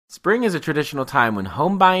Spring is a traditional time when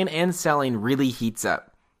home buying and selling really heats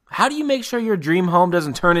up. How do you make sure your dream home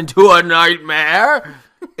doesn't turn into a nightmare?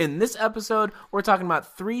 In this episode, we're talking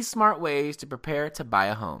about 3 smart ways to prepare to buy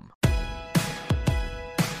a home.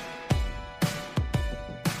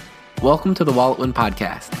 Welcome to the Wallet Win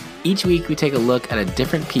Podcast. Each week, we take a look at a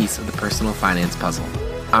different piece of the personal finance puzzle.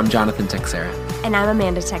 I'm Jonathan Texera. And I'm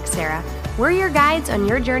Amanda Texera. We're your guides on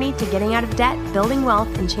your journey to getting out of debt, building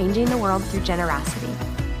wealth, and changing the world through generosity.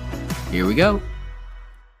 Here we go.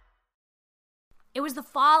 It was the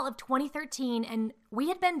fall of 2013, and we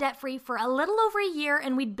had been debt-free for a little over a year,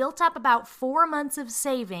 and we'd built up about 4 months of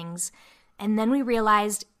savings, and then we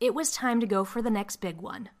realized it was time to go for the next big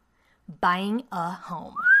one, buying a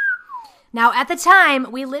home. Now, at the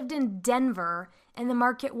time, we lived in Denver, and the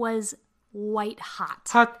market was white hot.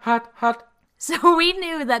 Hot. So we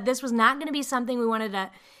knew that this was not going to be something we wanted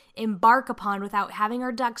to embark upon without having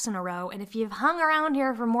our ducks in a row. And if you've hung around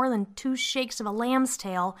here for more than 2 shakes of a lamb's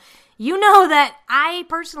tail, you know that I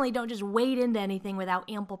personally don't just wade into anything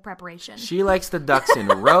without ample preparation. She likes the ducks in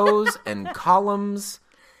rows and columns.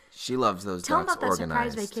 She loves those Tell them ducks about that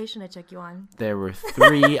organized. surprise vacation I took you on. There were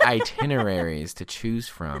 3 itineraries to choose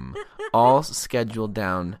from, all scheduled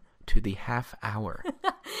down to the half hour. And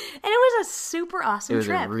it was a super awesome trip.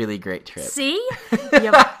 It was a really great trip. See?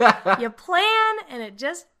 You plan, and it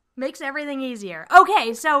just makes everything easier.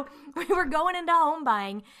 Okay, so we were going into home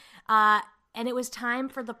buying, and it was time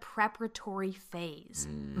for the preparatory phase,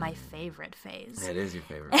 my favorite phase. It is your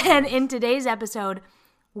favorite. And in today's episode,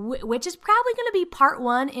 which is probably going to be part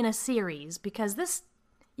 1 in a series, because this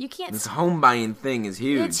home buying thing is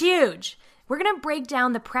huge. It's huge. We're going to break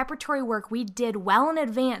down the preparatory work we did well in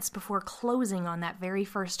advance before closing on that very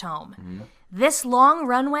first home. Mm-hmm. This long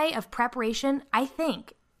runway of preparation, I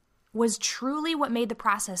think, was truly what made the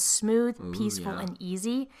process smooth, peaceful, and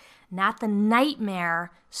easy, not the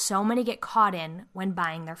nightmare so many get caught in when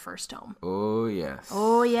buying their first home. Oh, yes.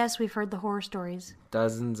 Oh, yes, we've heard the horror stories.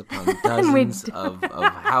 Dozens upon dozens of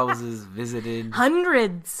houses visited.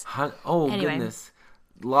 Hundreds. Anyway. Goodness.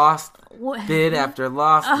 Lost bid after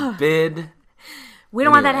lost bid. We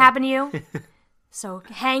don't want that to happen to you. So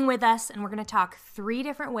hang with us, and we're going to talk 3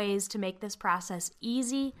 different ways to make this process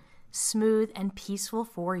easy, smooth, and peaceful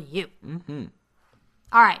for you. Mm-hmm.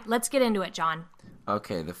 All right, let's get into it, John.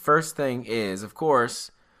 Okay, the first thing is, of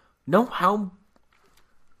course, know how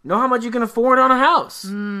much you can afford on a house.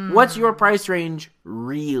 What's your price range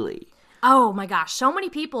really? Oh my gosh, so many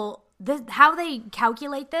people, how they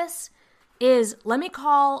calculate this is, let me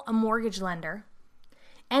call a mortgage lender,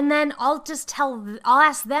 and then I'll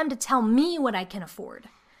ask them to tell me what I can afford.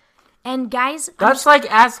 And guys, that's like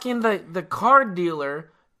asking the car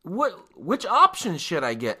dealer, which options should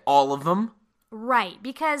I get? All of them? Right,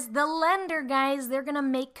 because the lender, guys, they're going to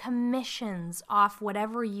make commissions off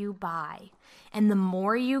whatever you buy. And the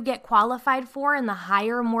more you get qualified for and the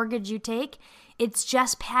higher mortgage you take, it's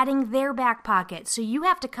just padding their back pocket. So you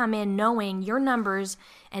have to come in knowing your numbers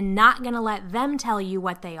and not going to let them tell you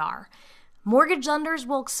what they are. Mortgage lenders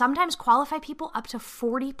will sometimes qualify people up to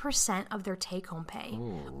 40% of their take-home pay,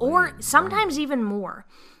 or sometimes even more.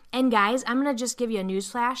 And guys, I'm going to just give you a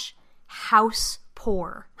newsflash. House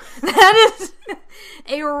poor. That is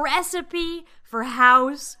a recipe for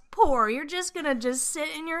house poor. You're just going to sit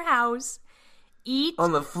in your house, eat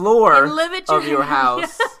on the floor and live at your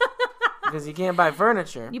house because you can't buy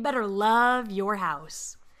furniture. You better love your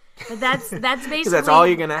house. But that's basically... that's all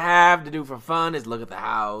you're going to have to do for fun is look at the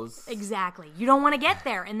house. Exactly. You don't want to get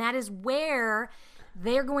there. And that is where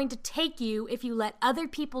they're going to take you if you let other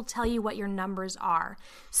people tell you what your numbers are.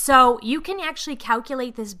 So you can actually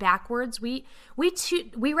calculate this backwards. We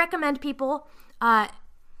recommend people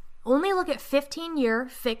only look at 15-year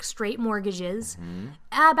fixed rate mortgages,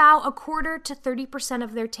 about a quarter to 30%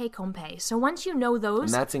 of their take-home pay. So once you know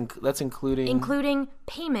those... And that's including... Including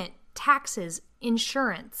payment, taxes,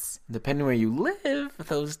 insurance. Depending where you live,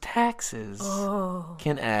 those taxes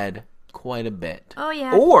can add quite a bit. Oh,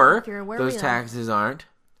 yeah. Or those taxes aren't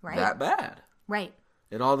that bad. Right.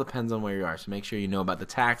 It all depends on where you are, so make sure you know about the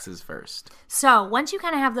taxes first. So once you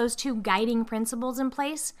kind of have those 2 guiding principles in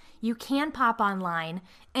place, you can pop online,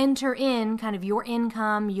 enter in kind of your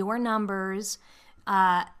income, your numbers,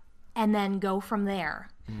 and then go from there.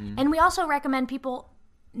 Mm-hmm. And we also recommend people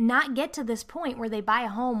not get to this point where they buy a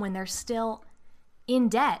home when they're still in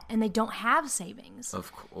debt and they don't have savings.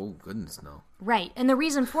 Oh, goodness, no. Right. And the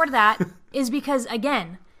reason for that is because,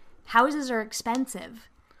 again, houses are expensive.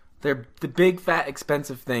 They're the big, fat,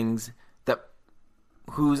 expensive things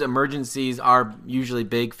whose emergencies are usually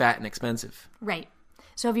big, fat, and expensive. Right.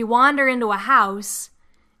 So if you wander into a house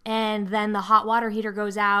and then the hot water heater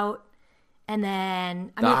goes out And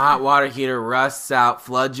then the hot water heater rusts out,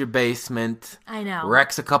 floods your basement. I know.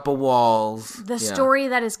 Wrecks a couple walls. The story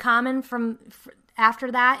that is common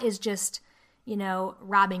after that is just,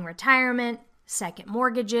 robbing retirement, second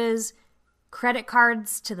mortgages, credit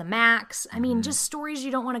cards to the max. I mean, just stories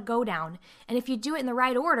you don't want to go down. And if you do it in the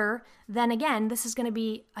right order, then again, this is going to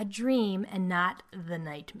be a dream and not the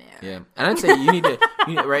nightmare. Yeah. And I'd say you need to,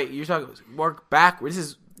 right? You're talking work backwards.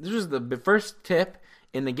 This was the first tip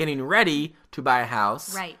in the getting ready to buy a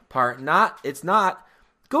house part. It's not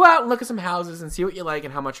go out and look at some houses and see what you like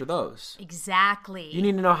and how much are those. Exactly. You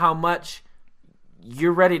need to know how much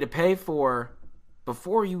you're ready to pay for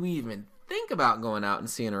before you even think about going out and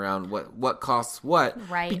seeing around what costs what.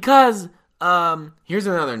 Right. Because here's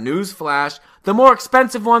another news flash. The more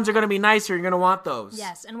expensive ones are going to be nicer. You're going to want those.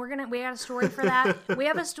 Yes, and we got a story for that. We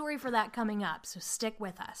have a story for that coming up, so stick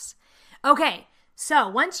with us. Okay. So,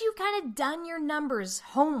 once you've kind of done your numbers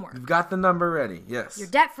homework. You've got the number ready, yes. You're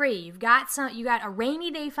debt-free. You got a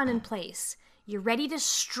rainy day fund in place. You're ready to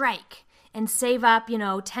strike and save up, 10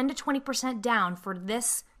 to 20% down for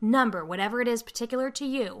this number, whatever it is particular to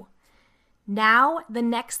you. Now, the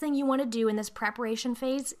next thing you want to do in this preparation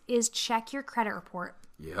phase is check your credit report.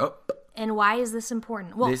 Yep. And why is this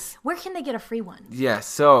important? Well, where can they get a free one? Yeah,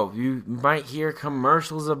 so you might hear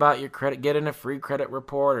commercials about your credit, getting a free credit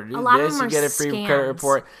report, or do this, you get a free credit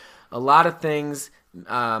report. A lot of things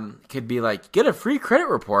could be like, get a free credit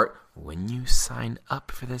report when you sign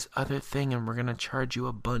up for this other thing, and we're going to charge you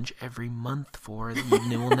a bunch every month for it,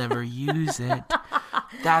 and you will never use it.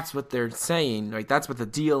 That's what they're saying. Like, that's what the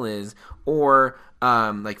deal is. Or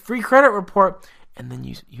like free credit report. And then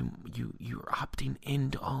you're opting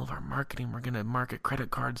into all of our marketing. We're gonna market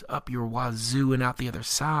credit cards up your wazoo and out the other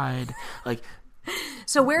side. Like,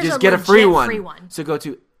 so where's just a get a free one. free one? So go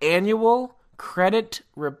to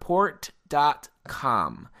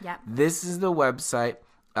annualcreditreport.com. Yep. This is the website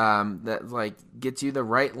that gets you the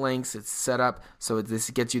right links. It's set up so this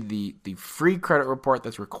gets you the free credit report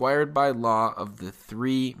that's required by law of the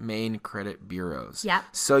 3 main credit bureaus. Yep.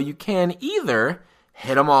 So you can either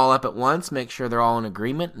hit them all up at once, make sure they're all in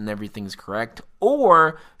agreement and everything's correct,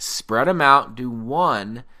 or spread them out, do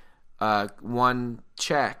one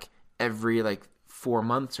check every 4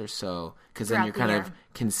 months or so, because then you're kind of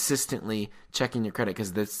consistently checking your credit,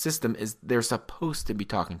 because the system they're supposed to be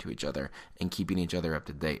talking to each other and keeping each other up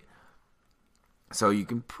to date. So you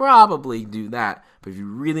can probably do that, but if you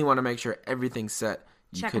really want to make sure everything's set,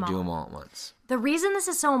 you could do them all at once. The reason this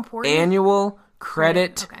is so important...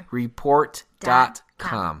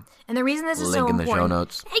 annualcreditreport.com. And the reason this is Link so important... in the show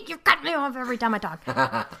notes. Hey, you cut me off every time I talk.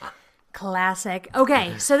 Classic.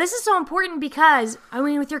 Okay, so this is so important because,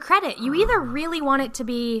 with your credit, you either really want it to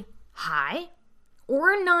be high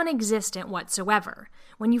or non-existent whatsoever.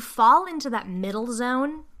 When you fall into that middle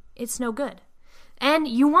zone, it's no good. And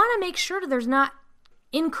you want to make sure that there's not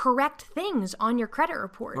incorrect things on your credit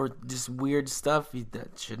report. Or just weird stuff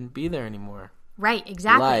that shouldn't be there anymore. Right,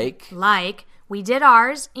 exactly. Like we did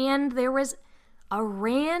ours, and there was a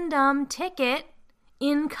random ticket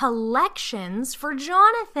in collections for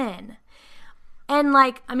Jonathan. And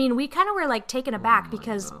we kind of were taken aback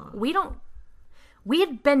because we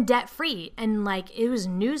had been debt free, and it was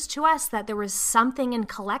news to us that there was something in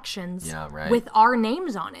collections with our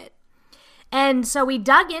names on it. And so we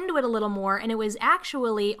dug into it a little more, and it was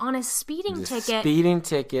actually on a speeding ticket. Speeding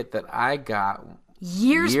ticket that I got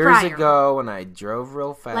years prior. Ago when I drove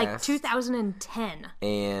real fast. 2010.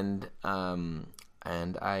 And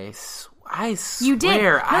I swear you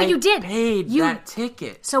did. You did. Paid that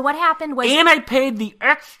ticket. So what happened was... And I paid the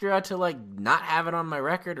extra to not have it on my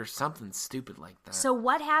record or something stupid like that. So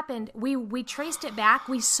what happened, we traced it back.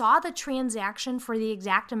 We saw the transaction for the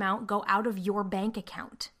exact amount go out of your bank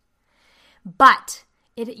account. But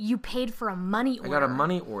you paid for a money order. I got a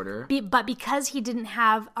money order. But because he didn't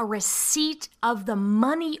have a receipt of the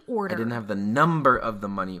money order. I didn't have the number of the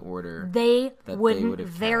money order. They wouldn't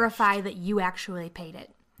verify that you actually paid it.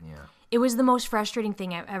 Yeah. It was the most frustrating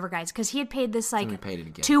thing ever, guys, because he had paid this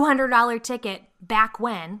 $200 ticket back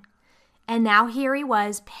when, and now here he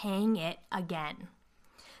was paying it again.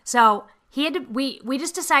 So he had to, we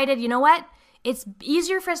just decided, you know what? It's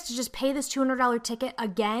easier for us to just pay this $200 ticket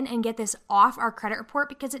again and get this off our credit report,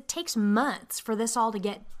 because it takes months for this all to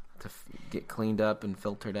get cleaned up and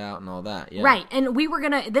filtered out and all that. Yeah. Right. And we were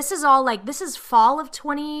this is fall of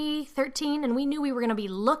 2013, and we knew we were going to be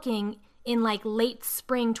looking in late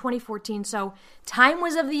spring 2014. So time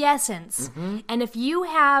was of the essence. Mm-hmm. And if you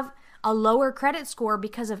have a lower credit score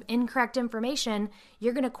because of incorrect information,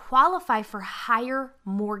 you're going to qualify for higher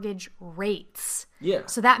mortgage rates. Yeah.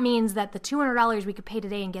 So that means that the $200 we could pay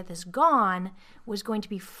today and get this gone was going to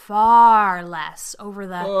be far less over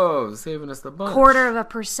the saving us the bunch.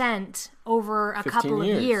 0.25% over a couple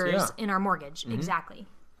of years yeah. in our mortgage. Exactly.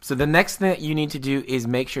 So the next thing that you need to do is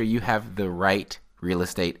make sure you have the right real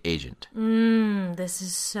estate agent. This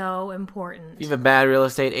is so important. If you have a bad real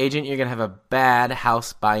estate agent, you're going to have a bad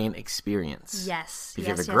house buying experience. Yes. If you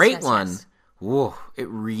have a great one, whoa, it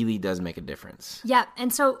really does make a difference. Yeah.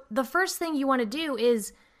 And so the first thing you want to do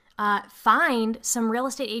is find some real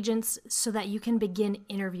estate agents so that you can begin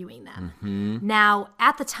interviewing them. Mm-hmm. Now,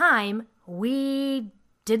 at the time, we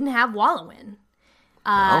didn't have Wallowin.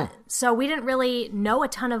 So we didn't really know a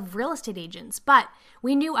ton of real estate agents, but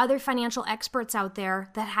we knew other financial experts out there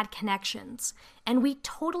that had connections. And we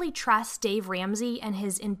totally trust Dave Ramsey and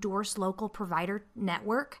his endorsed local provider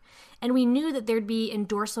network. And we knew that there'd be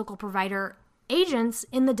endorsed local provider agents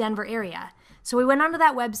in the Denver area. So we went onto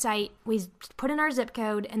that website, we put in our zip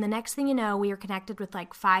code, and the next thing you know, we are connected with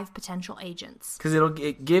like 5 potential agents. Because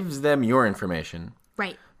it gives them your information.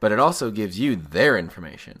 Right. But it also gives you their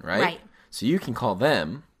information, right? Right. So you can call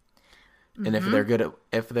them, and if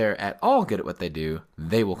they're at all good at what they do,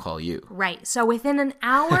 they will call you. Right. So within an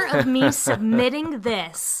hour of me submitting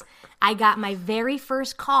this, I got my very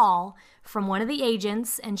first call from one of the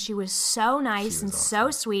agents, and she was so nice and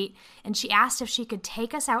so sweet, and she asked if she could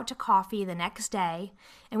take us out to coffee the next day,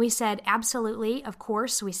 and we said, absolutely, of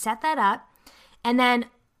course. So we set that up, and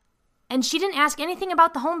she didn't ask anything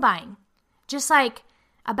about the home buying, just like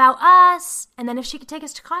about us, and then if she could take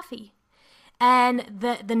us to coffee. And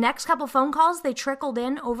the next couple phone calls, they trickled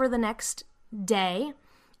in over the next day,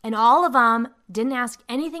 and all of them didn't ask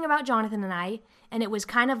anything about Jonathan and I, and it was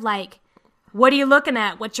kind of like, what are you looking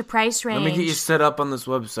at? What's your price range? Let me get you set up on this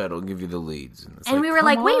website. I'll give you the leads. And we were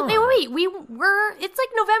like, wait. It's like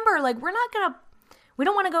November. Like, we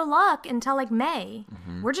don't want to go look until like May.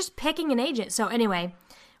 Mm-hmm. We're just picking an agent. So anyway,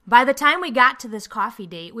 by the time we got to this coffee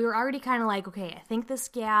date, we were already kind of like, okay, I think this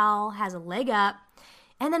gal has a leg up.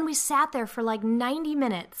 And then we sat there for like 90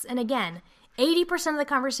 minutes. And again, 80% of the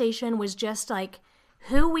conversation was just like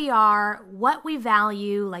who we are, what we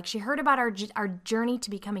value. Like she heard about our journey to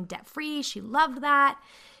becoming debt-free. She loved that.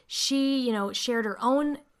 She, shared her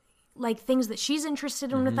own like things that she's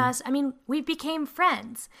interested in with us. I mean, we became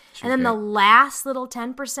friends. And then the last little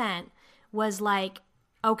 10% was like,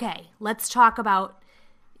 okay, let's talk about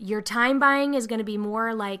your time buying is going to be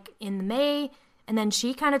more like in May. And then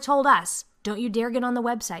she kind of told us, don't you dare get on the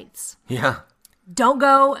websites. Yeah. Don't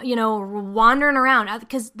go, wandering around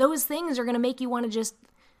because those things are going to make you want to just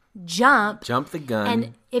jump the gun.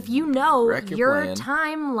 And if you know your plan.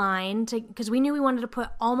 timeline, because we knew we wanted to put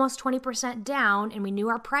almost 20% down and we knew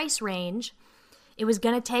our price range, it was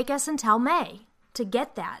going to take us until May to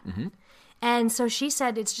get that. Mm-hmm. And so she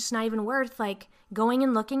said it's just not even worth like going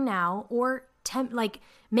and looking now or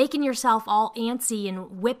making yourself all antsy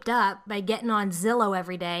and whipped up by getting on Zillow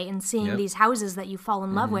every day and seeing these houses that you fall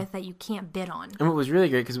in love with that you can't bid on. And what was really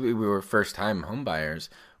great, because we were first-time home buyers,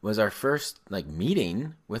 was our first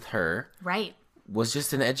meeting with her. Right. Was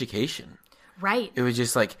just an education. Right. It was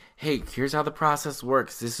just like, hey, here's how the process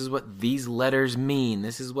works. This is what these letters mean.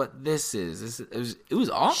 This is what this is. It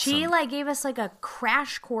was awesome. She gave us a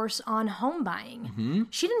crash course on home buying. Mm-hmm.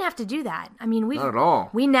 She didn't have to do that. I mean, not at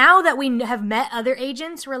all. We now that we have met other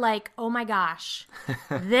agents, we're like, oh my gosh,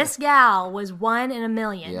 this gal was 1 in a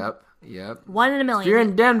million. Yep. 1 in a million. If you're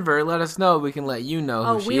in Denver, let us know. We can let you know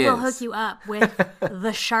who she is. We will hook you up with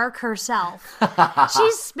the shark herself.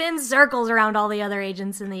 She spins circles around all the other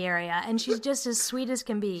agents in the area, and she's just as sweet as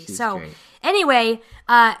can be. She's so great. Anyway,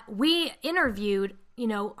 we interviewed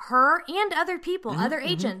her and other people, other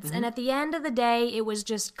agents. And at the end of the day, it was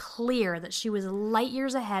just clear that she was light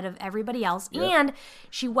years ahead of everybody else. Yep. And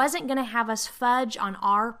she wasn't going to have us fudge on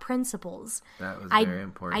our principles. That was very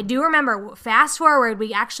important. I do remember, fast forward,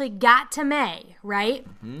 we actually got to May, right?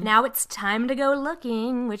 Mm-hmm. Now it's time to go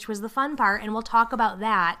looking, which was the fun part. And we'll talk about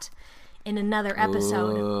that in another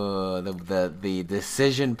episode. Ooh, the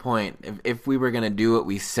decision point. If we were going to do what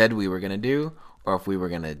we said we were going to do, or if we were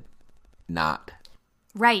going to not.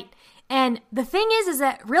 Right. And the thing is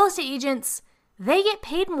that real estate agents, they get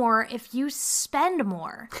paid more if you spend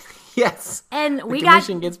more. Yes. And the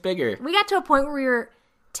commission gets bigger. We got to a point where we were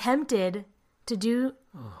tempted to do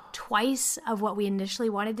twice of what we initially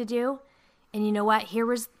wanted to do. And you know what? Here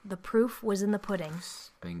was the proof was in the pudding.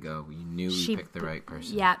 Bingo. We knew we picked the right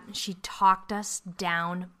person. Yeah. She talked us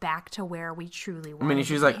down back to where we truly wanted. I mean,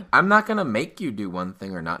 she was like, I'm not going to make you do one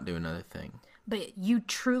thing or not do another thing. but you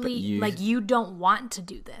truly, you don't want to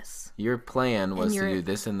do this. Your plan was to do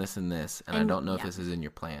this and this and this, and I don't know if this is in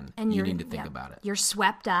your plan. And you need to think about it. You're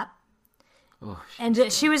swept up. Oh,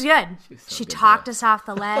 she was good. She talked us off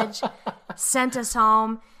the ledge, sent us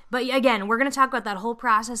home. But again, we're going to talk about that whole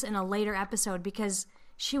process in a later episode because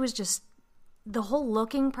she was just, the whole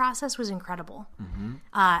looking process was incredible. Mm-hmm.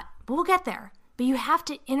 But we'll get there. But you have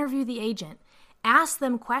to interview the agent. Ask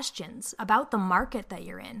them questions about the market that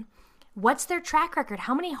you're in. What's their track record?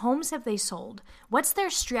 How many homes have they sold? What's their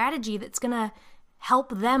strategy that's going to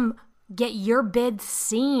help them get your bid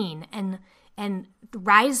seen and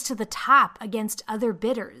rise to the top against other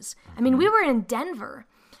bidders? I mean, we were in Denver,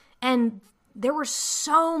 and there were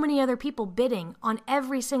so many other people bidding on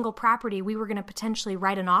every single property we were going to potentially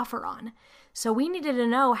write an offer on. So we needed to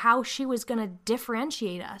know how she was going to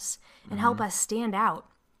differentiate us and help us stand out.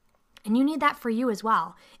 And you need that for you as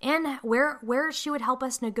well. And where she would help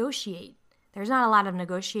us negotiate. There's not a lot of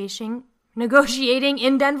negotiating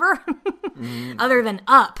in Denver other than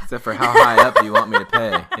up. Except for how high up do you want me to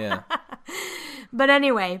pay? Yeah. But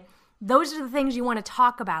anyway, those are the things you want to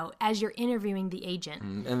talk about as you're interviewing the agent.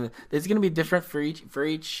 And it's going to be different for each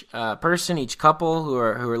person, each couple who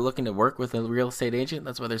are looking to work with a real estate agent.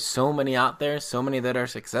 That's why there's so many out there, so many that are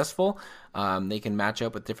successful. They can match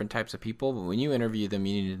up with different types of people. But when you interview them,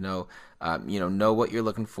 you need to know what you're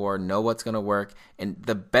looking for, know what's going to work. And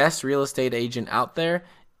the best real estate agent out there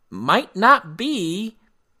might not be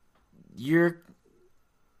your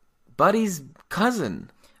buddy's cousin.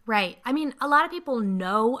 Right. I mean, a lot of people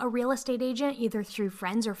know a real estate agent either through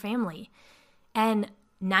friends or family. And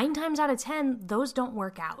 9 times out of 10, those don't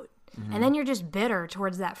work out. Mm-hmm. And then you're just bitter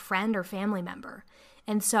towards that friend or family member.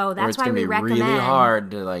 And so that's why we recommend... It's going to be really hard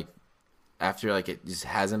to, after, it just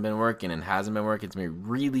hasn't been working, it's going to be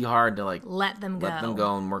really hard to, let them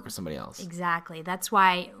go and work with somebody else. Exactly. That's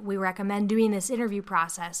why we recommend doing this interview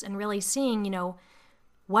process and really seeing,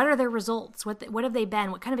 what are their results? What have they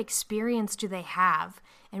been? What kind of experience do they have?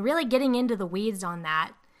 And really getting into the weeds on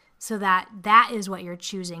that so that is what you're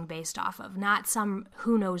choosing based off of, not some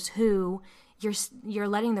who knows who. You're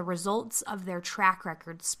letting the results of their track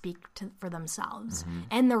record speak for themselves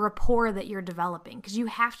and the rapport that you're developing, because you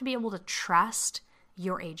have to be able to trust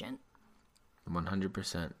your agent.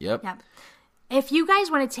 100%. Yep. If you guys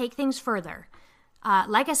want to take things further,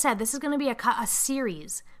 like I said, this is going to be a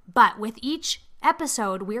series, but with each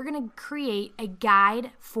episode, we're going to create a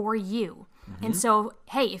guide for you. And so,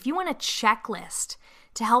 hey, if you want a checklist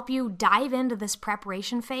to help you dive into this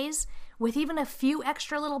preparation phase with even a few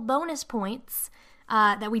extra little bonus points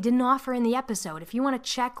that we didn't offer in the episode, if you want a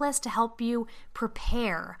checklist to help you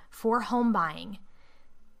prepare for home buying,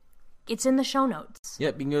 it's in the show notes.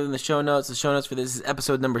 Yep, you can go in the show notes. The show notes for this is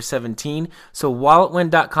episode number 17. So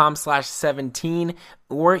walletwin.com/17,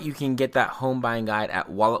 or you can get that home buying guide at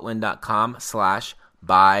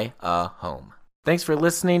walletwin.com/buy-a-home. Thanks for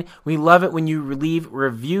listening. We love it when you leave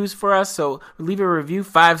reviews for us. So leave a review,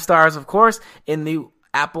 5 stars, of course, in the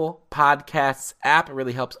Apple Podcasts app. It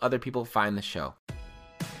really helps other people find the show.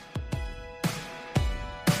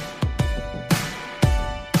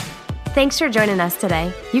 Thanks for joining us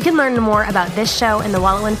today. You can learn more about this show and the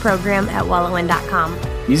Wallet Win program at walletwin.com.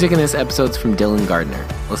 Music in this episode is from Dylan Gardner.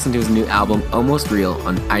 Listen to his new album, Almost Real,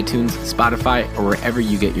 on iTunes, Spotify, or wherever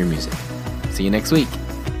you get your music. See you next week.